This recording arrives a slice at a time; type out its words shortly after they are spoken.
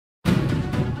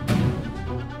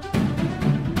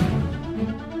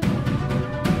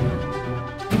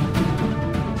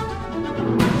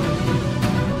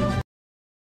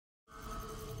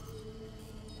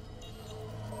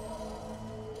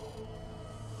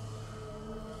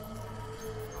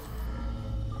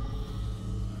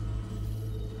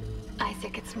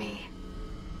Isaac, it's me.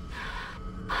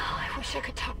 I wish I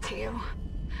could talk to you.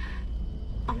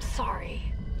 I'm sorry.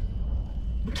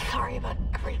 I'm sorry about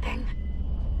everything.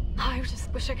 I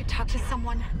just wish I could talk to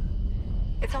someone.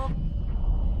 It's all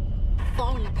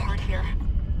falling apart here.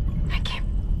 I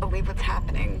can't believe what's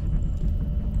happening.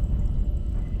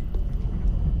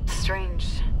 Strange.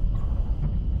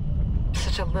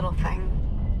 Such a little thing.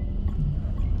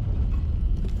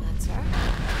 That's her?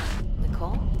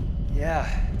 Nicole? Yeah.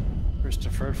 First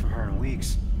I've heard from her in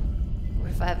weeks.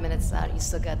 We're 5 minutes out. You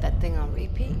still got that thing on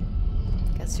repeat?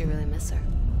 Guess you really miss her.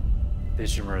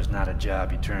 Ishimura is not a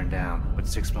job you turn down, but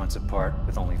 6 months apart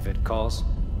with only vid calls?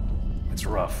 It's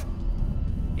rough.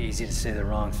 Easy to say the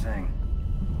wrong thing.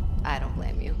 I don't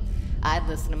blame you. I'd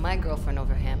listen to my girlfriend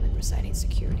over Hammond reciting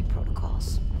security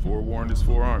protocols. Forewarned is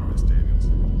forearmed, Miss Daniels.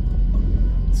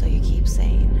 So you keep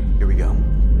saying. Here we go.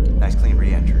 Nice clean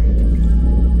re-entry.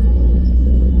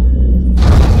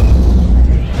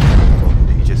 Welcome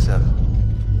to Aegis 7.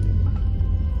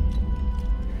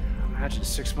 Imagine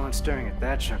 6 months staring at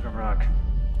that chunk of rock.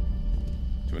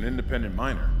 To an independent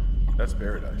miner, that's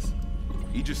paradise.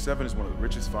 Aegis 7 is one of the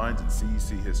richest finds in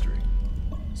CEC history.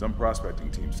 Some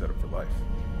prospecting teams set up for life.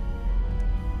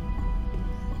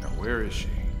 Now where is she?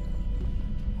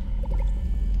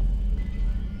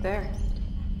 There.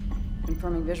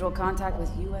 Confirming visual contact with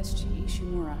USG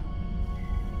Ishimura.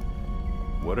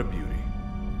 What a beauty.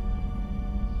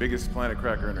 Biggest planet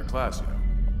cracker in her class, you know.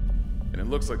 And it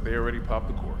looks like they already popped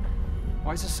the cork.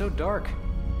 Why is it so dark?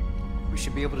 We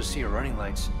should be able to see her running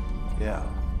lights. Yeah.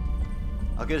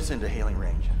 I'll get us into hailing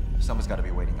range. Someone's got to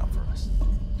be waiting up for us.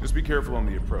 Just be careful on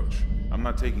the approach. I'm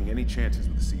not taking any chances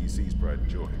with the CEC's pride and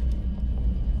joy.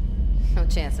 No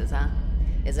chances, huh?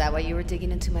 Is that why you were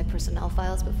digging into my personnel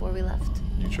files before we left?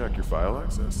 You track your file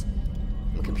access?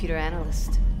 I'm a computer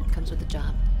analyst. Comes with the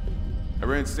job. I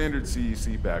ran standard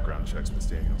CEC background checks, Miss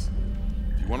Daniels.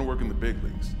 If you want to work in the big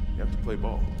leagues, you have to play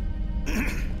ball.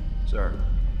 Sir,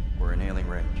 we're in hailing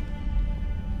range.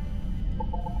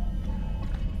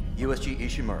 USG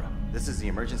Ishimura, this is the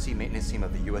emergency maintenance team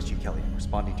of the USG Kelly,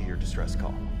 responding to your distress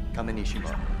call. Come in,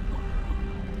 Ishimura.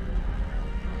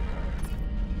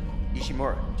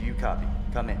 Ishimura, do you copy?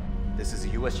 Come in. This is the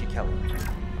USG Kelly.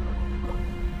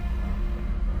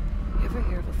 You ever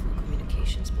hear of a full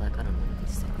communications blackout on one of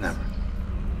these things? Never.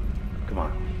 Come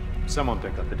on. Someone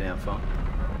pick up the damn phone.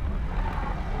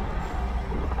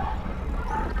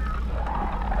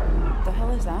 What the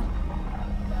hell is that?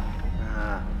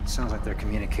 Sounds like their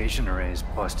communication array is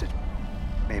busted.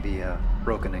 Maybe a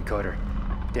broken encoder.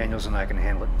 Daniels and I can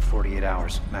handle it in 48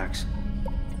 hours, max.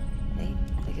 Hey,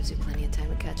 that gives you plenty of time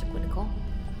to catch up with Nicole.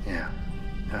 Yeah,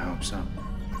 I hope so.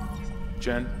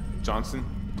 Jen, Johnson,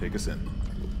 take us in.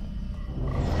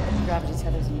 Gravity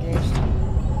tethers engaged.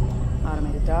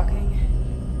 Automated docking.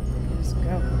 Let's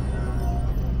go.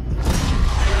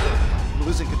 We're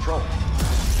losing control.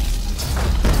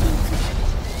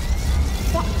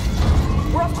 Fuck!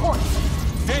 We're off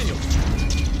course! Daniel!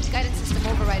 Guidance system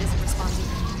override isn't responding.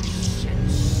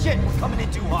 Shit, we're coming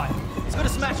in too hot. It's gonna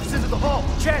smash us into the hull.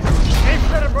 Jen, aim for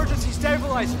that emergency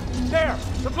stabilizer. There,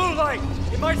 the blue light.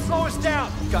 It might slow us down.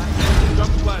 Got it.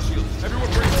 Dump the flash shield. Everyone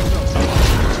brace yourselves.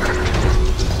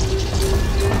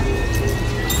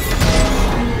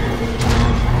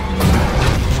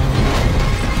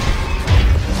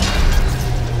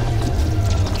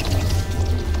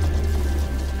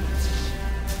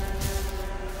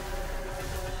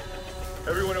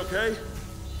 Everyone okay?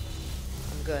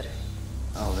 I'm good.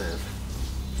 I'll live.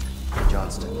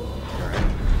 Johnston, you alright?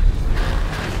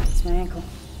 It's my ankle.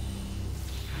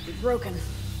 It's broken.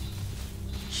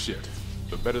 Shit.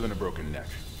 But better than a broken neck.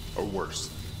 Or worse.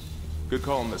 Good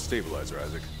call on the stabilizer,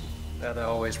 Isaac. Gotta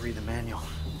always read the manual.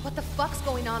 What the fuck's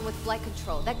going on with flight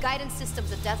control? That guidance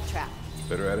system's a death trap.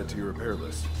 Better add it to your repair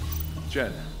list.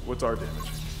 Jen, what's our damage?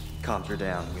 Comms are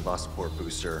down. We lost a port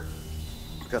booster.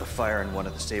 Got a fire in one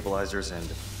of the stabilizers and...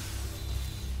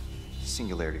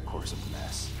 Singularity core's a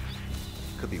mess.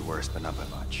 Could be worse, but not by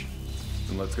much.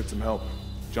 Then let's get some help.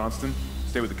 Johnston,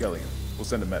 stay with the Kellyan. We'll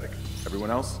send a medic. Everyone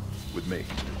else, with me.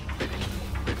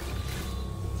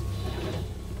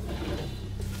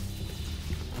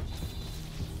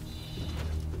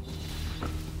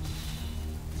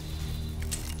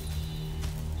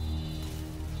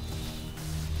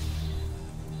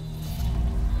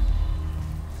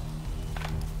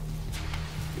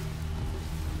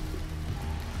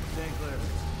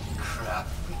 Crap,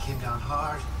 we came down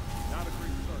hard. Not a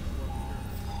great start to our repair.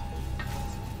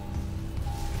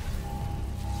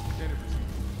 Standard procedure.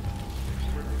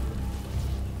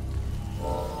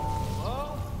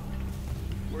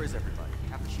 Where is everybody?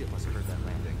 Half the ship must have heard that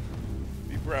landing.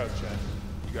 Be proud, Chen.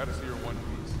 You gotta see her in one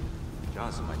piece.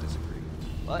 Johnson might disagree.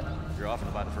 But you're often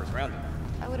to buy the first round.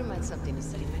 I wouldn't mind something to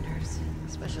steady my nerves,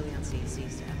 especially on CEC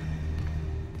stuff.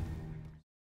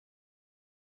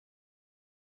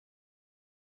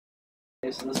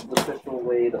 Okay, so this is the official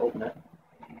way to open it.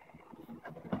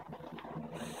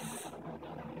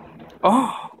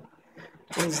 Oh!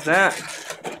 What is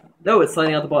that? No, it's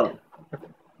sliding out the bottom.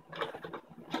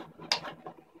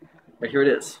 Right, here it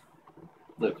is.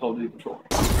 The Call of Duty controller.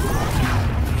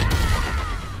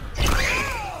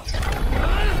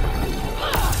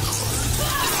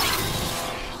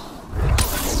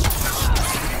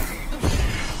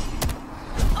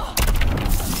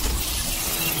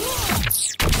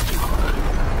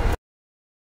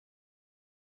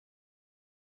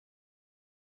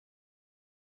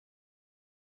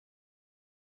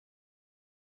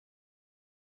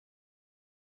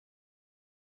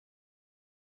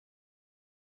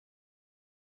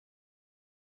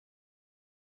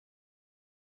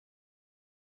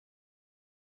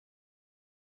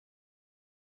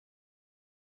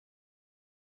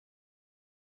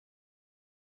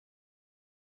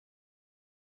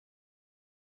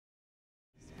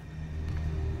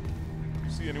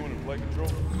 See anyone in flight control?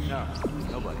 No,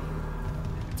 nobody.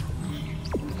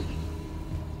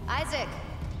 Isaac,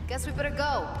 guess we better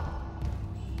go.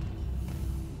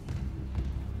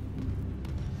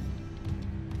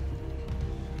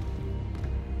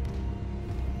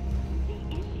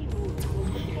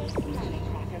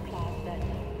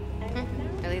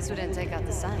 At least we didn't take out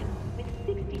the sign. With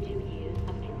 62 years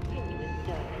of continuous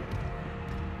service.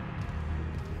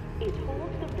 It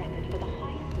holds the record for the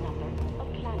highest number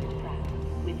of planet crafts,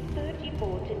 with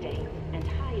 34 to date, and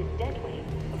highest dead weight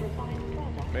of refined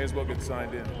product. May as well get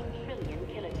signed in. 14 trillion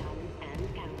kilotons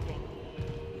and counting.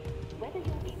 Whether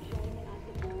you'll be joining us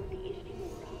aboard the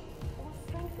Ishimura or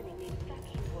strengthening the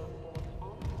extraction workforce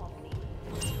on Cosme,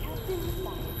 Captain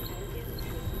Science and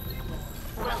Industry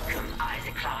will. Welcome,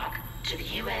 Isaac Clarke, to the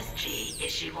USG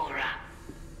Ishimura.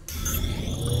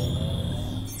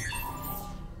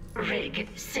 Rig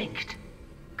synced.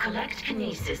 Collect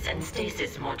kinesis and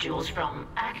stasis modules from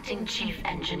Acting Chief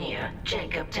Engineer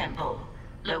Jacob Temple.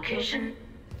 Location?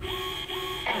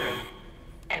 Error.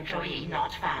 Employee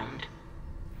not found.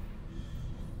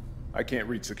 I can't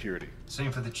reach security.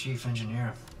 Same for the chief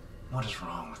engineer. What is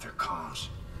wrong with their comms?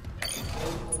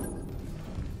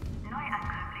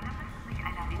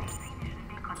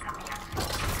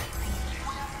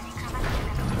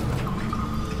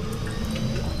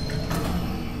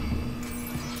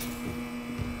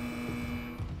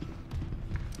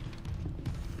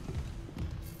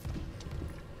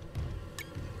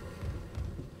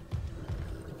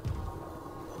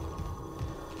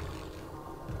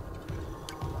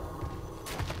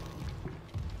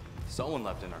 Someone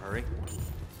left in a hurry.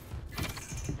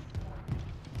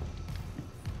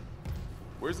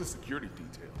 Where's the security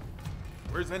detail?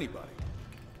 Where's anybody?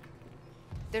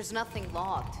 There's nothing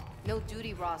logged. No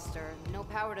duty roster, no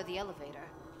power to the elevator.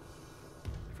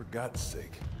 For God's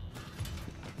sake.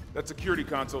 That security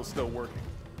console's still working.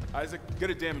 Isaac, get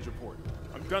a damage report.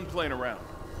 I'm done playing around.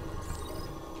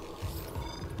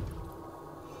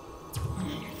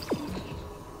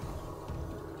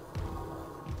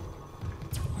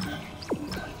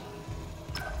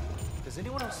 Does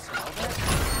anyone else smell that?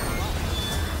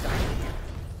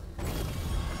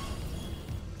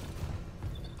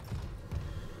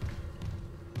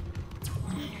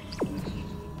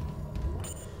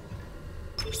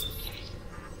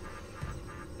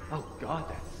 Oh god,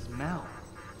 that smell.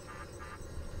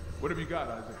 What have you got,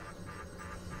 Isaac?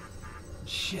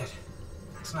 Shit.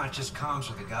 It's not just comms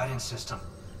with the guidance system.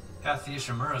 Half the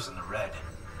Ishimura's in the red.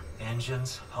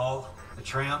 Engines, hull, the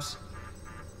trams.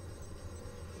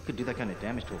 Could do that kind of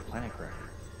damage to a planet cracker.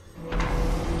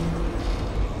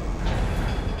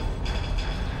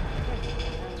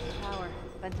 Power.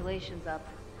 Ventilation's up.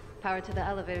 Power to the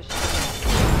elevator.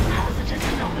 Hazardous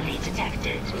anomaly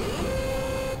detected.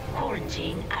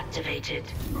 Quarantine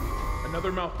activated.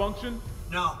 Another malfunction?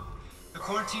 No. The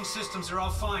quarantine systems are all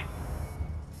fine.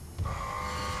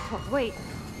 Oh, wait.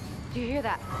 Do you hear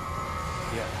that?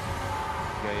 Yeah,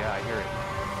 I hear it.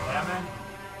 Yeah, man.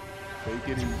 Take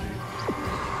it easy.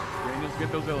 Daniels,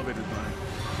 get those elevators running.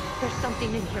 There's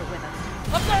something in here with us.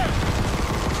 Up there!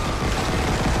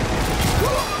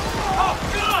 Oh,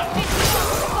 God!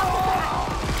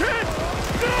 Kid!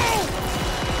 No!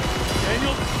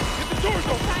 Daniels, get the doors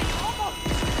open!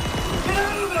 Get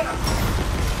out of there!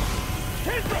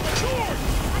 Hands from the doors!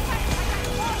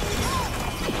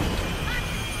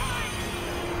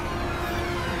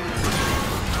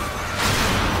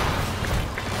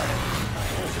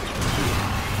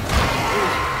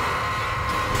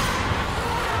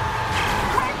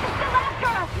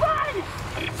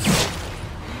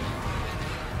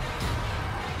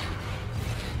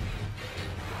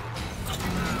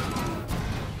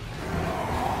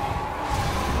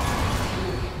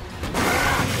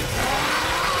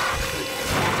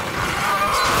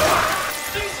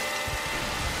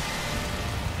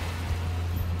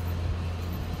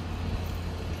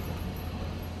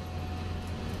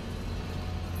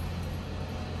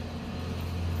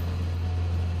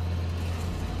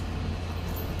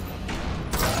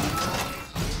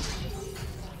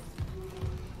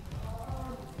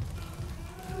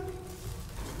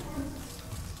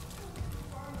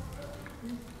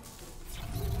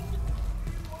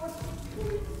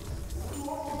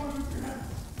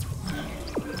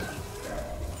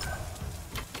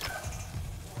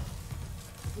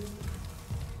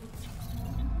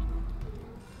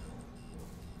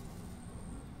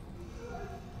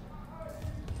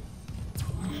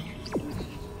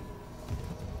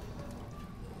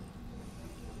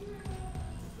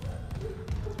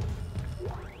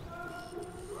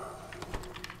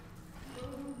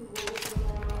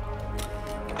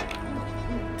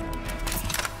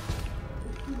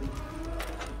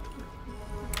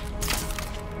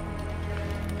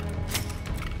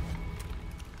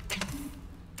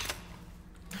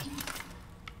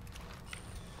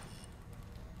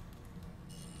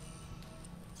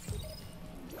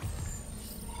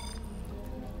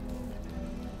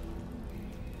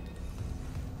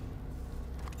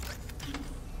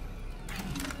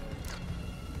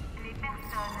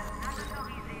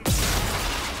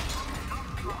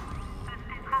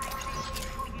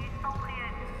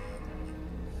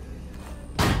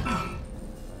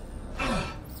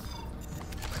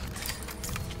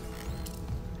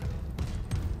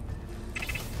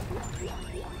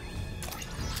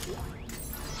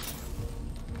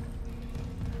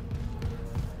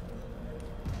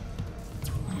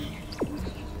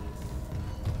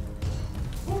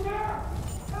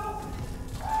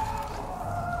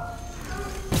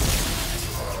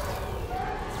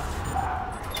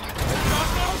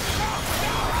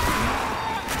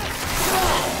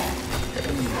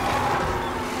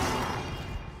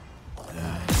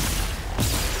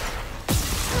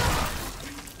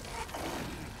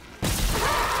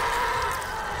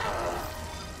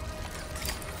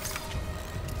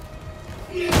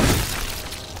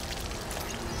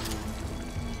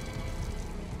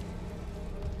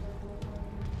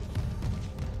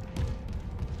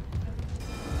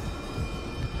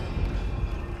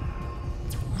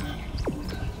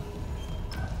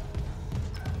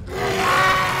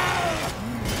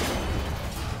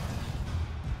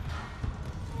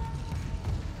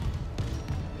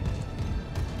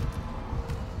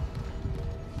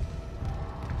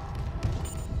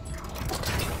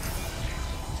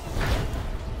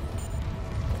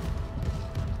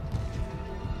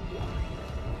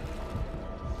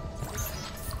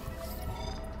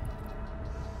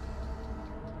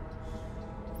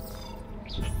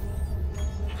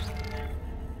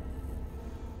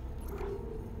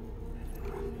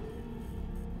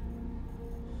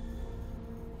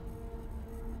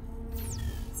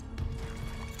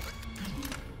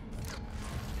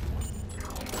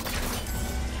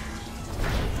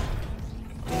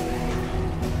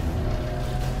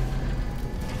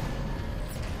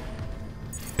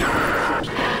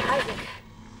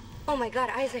 Oh my god,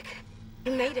 Isaac.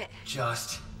 You made it.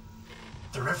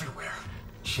 They're everywhere.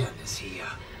 Shin, is he,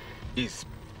 He's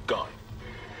gone.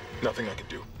 Nothing I can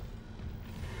do.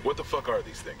 What the fuck are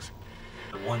these things?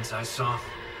 The ones I saw,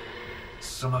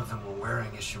 some of them were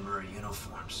wearing Ishimura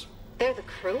uniforms. They're the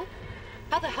crew?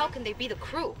 How the hell can they be the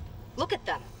crew? Look at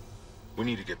them. We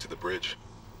need to get to the bridge.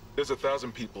 There's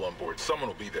 1,000 people on board. Someone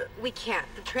will be there. We can't.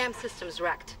 The tram system's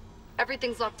wrecked.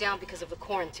 Everything's locked down because of the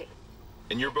quarantine.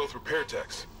 And you're both repair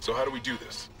techs, so how do we do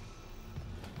this?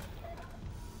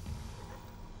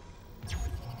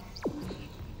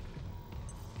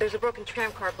 There's a broken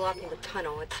tram car blocking the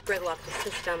tunnel. It's gridlocked the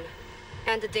system,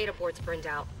 and the data board's burned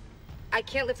out. I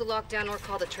can't lift the lockdown or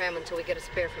call the tram until we get a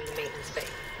spare from the maintenance bay.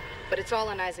 But it's all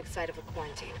on Isaac's side of the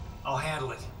quarantine. I'll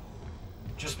handle it.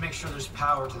 Just make sure there's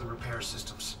power to the repair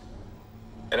systems.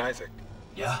 And Isaac?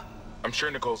 Yeah? I'm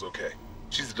sure Nicole's okay.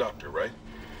 She's a doctor, right?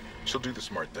 She'll do the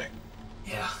smart thing.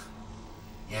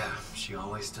 Yeah, she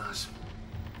always does.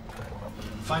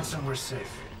 Find somewhere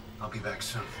safe. I'll be back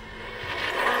soon.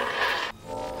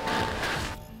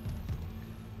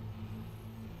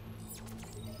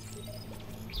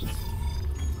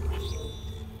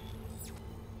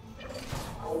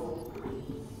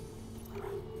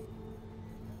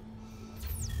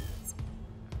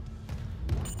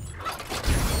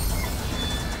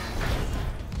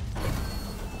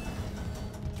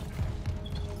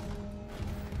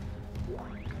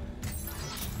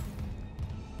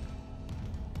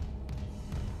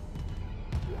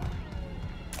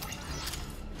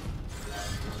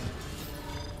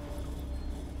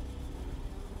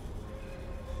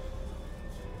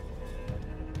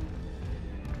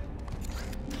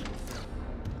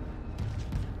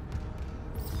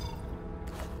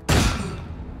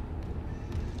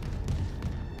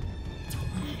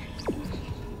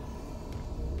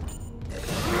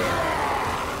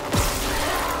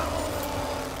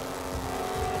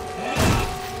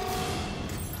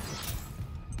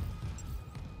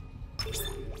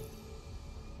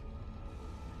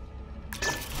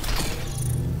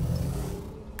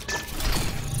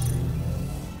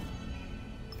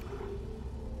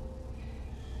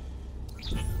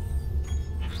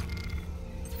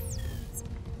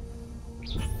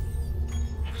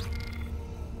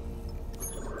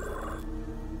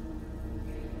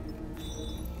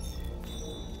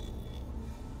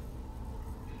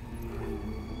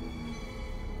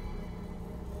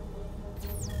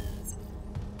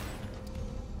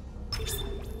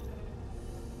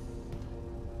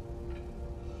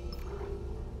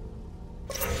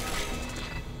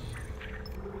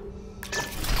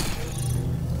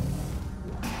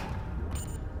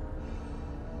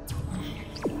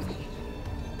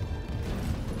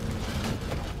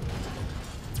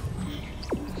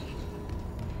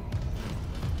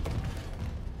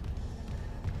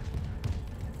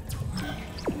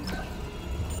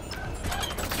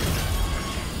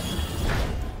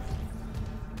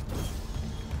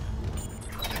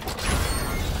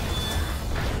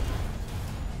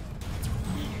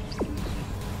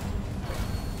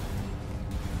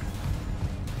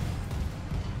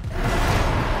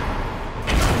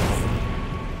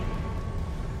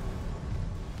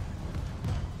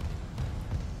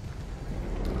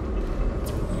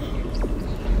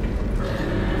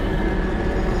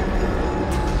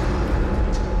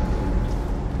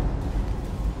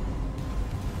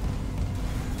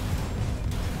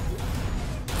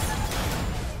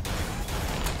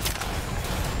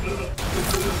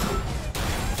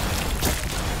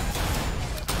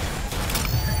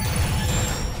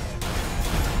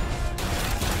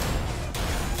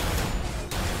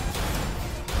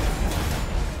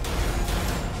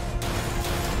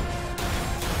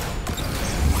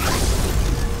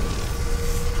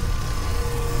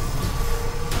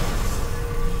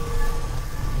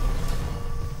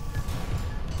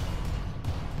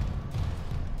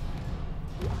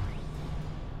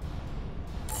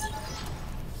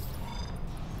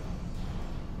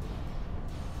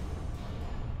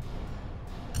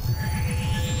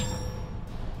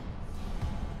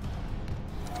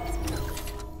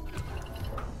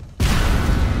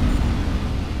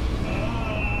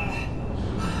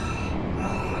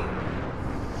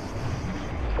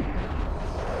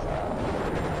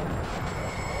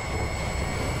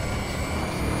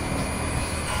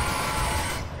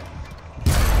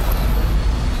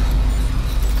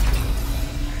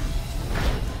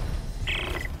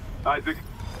 Isaac,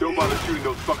 don't bother shooting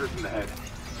those fuckers in the head.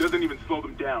 Doesn't even slow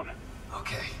them down.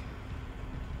 Okay.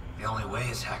 The only way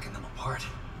is hacking them apart.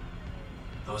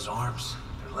 Those arms,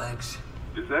 their legs.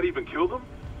 Does that even kill them?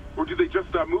 Or do they just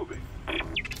stop moving?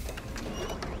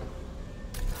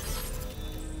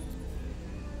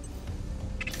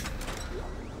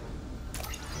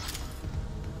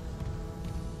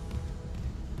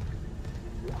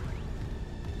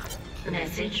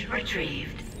 Message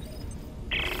retrieved.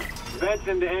 Vents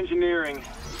into engineering.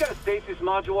 You got a stasis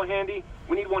module handy?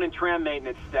 We need one in tram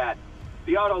maintenance stat.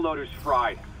 The autoloader's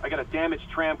fried. I got a damaged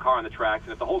tram car on the tracks,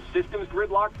 and if the whole system's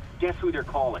gridlocked, guess who they're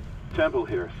calling? Temple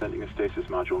here, sending a stasis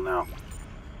module now.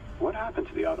 What happened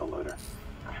to the autoloader?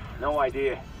 No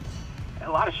idea. A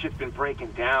lot of shit's been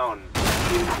breaking down.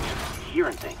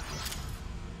 Hearing things.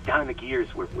 Down in the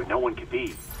gears where no one could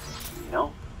be. You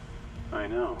know? I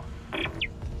know.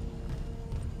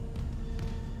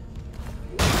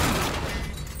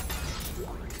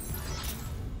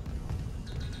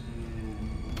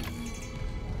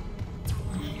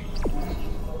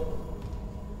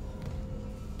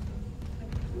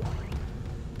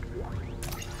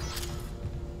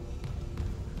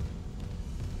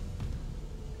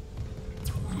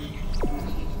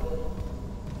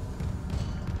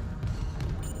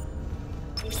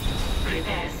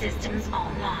 Repair systems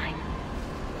online.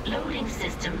 Loading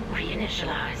system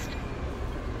reinitialized.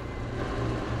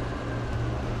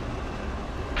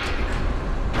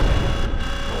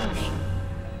 Warning.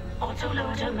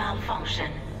 Autoloader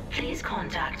malfunction. Please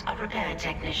contact a repair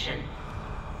technician.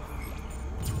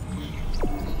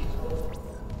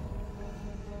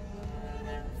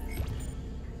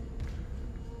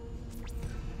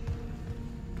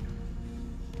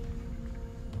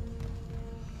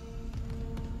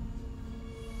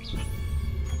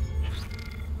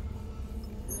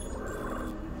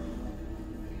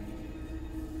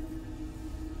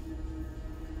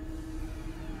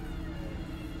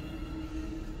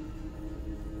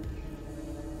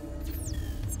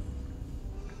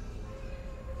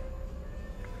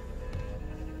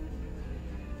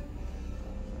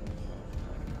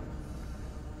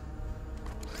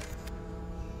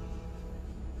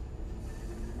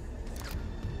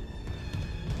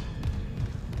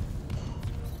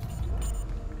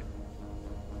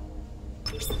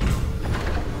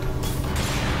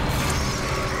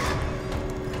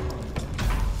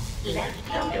 Left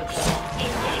loader claw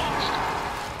engaged.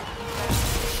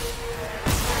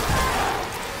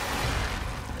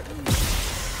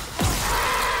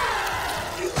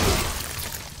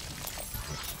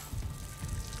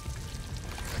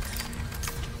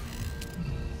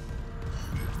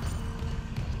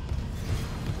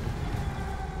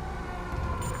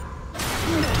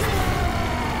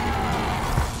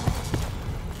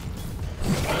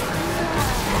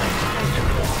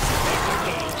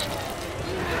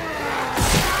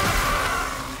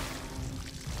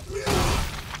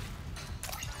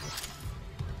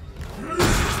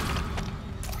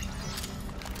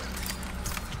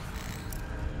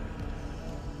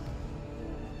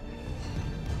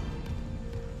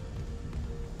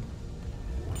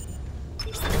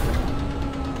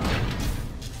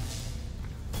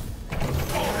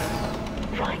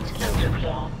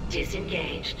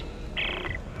 Disengaged.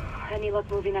 Any luck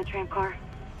moving that tram car?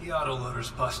 The autoloader's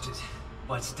busted,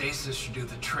 but stasis should do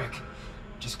the trick.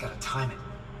 Just gotta time it.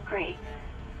 Great.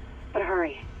 But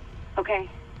hurry. Okay?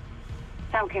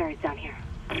 Sound carries down here.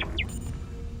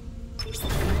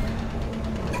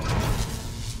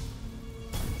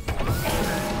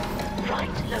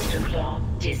 Right loader claw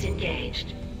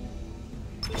disengaged.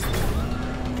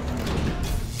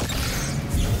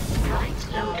 Right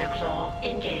loader claw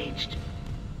engaged.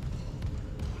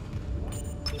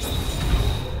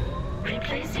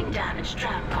 Replacing damaged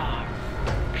tram car.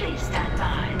 Please stand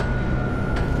by.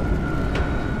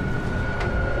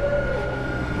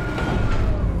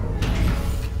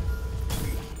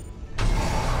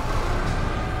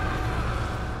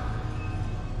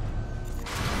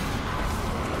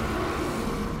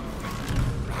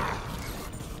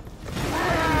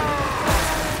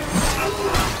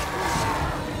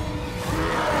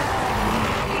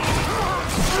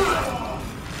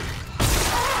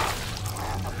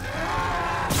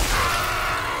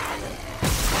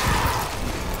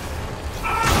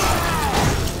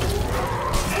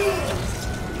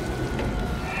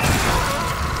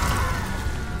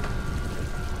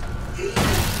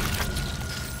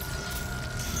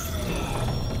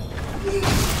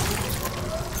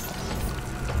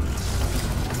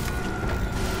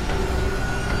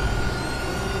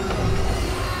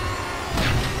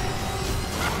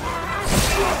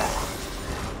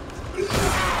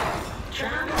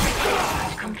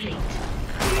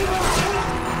 Complete.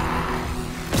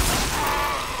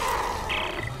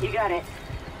 got it.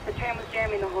 The tram was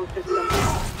jamming the whole system.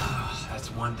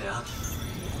 That's one down.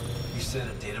 You said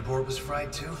a data board was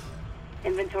fried too?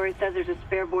 Inventory says there's a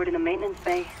spare board in the maintenance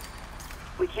bay.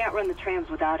 We can't run the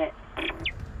trams without it.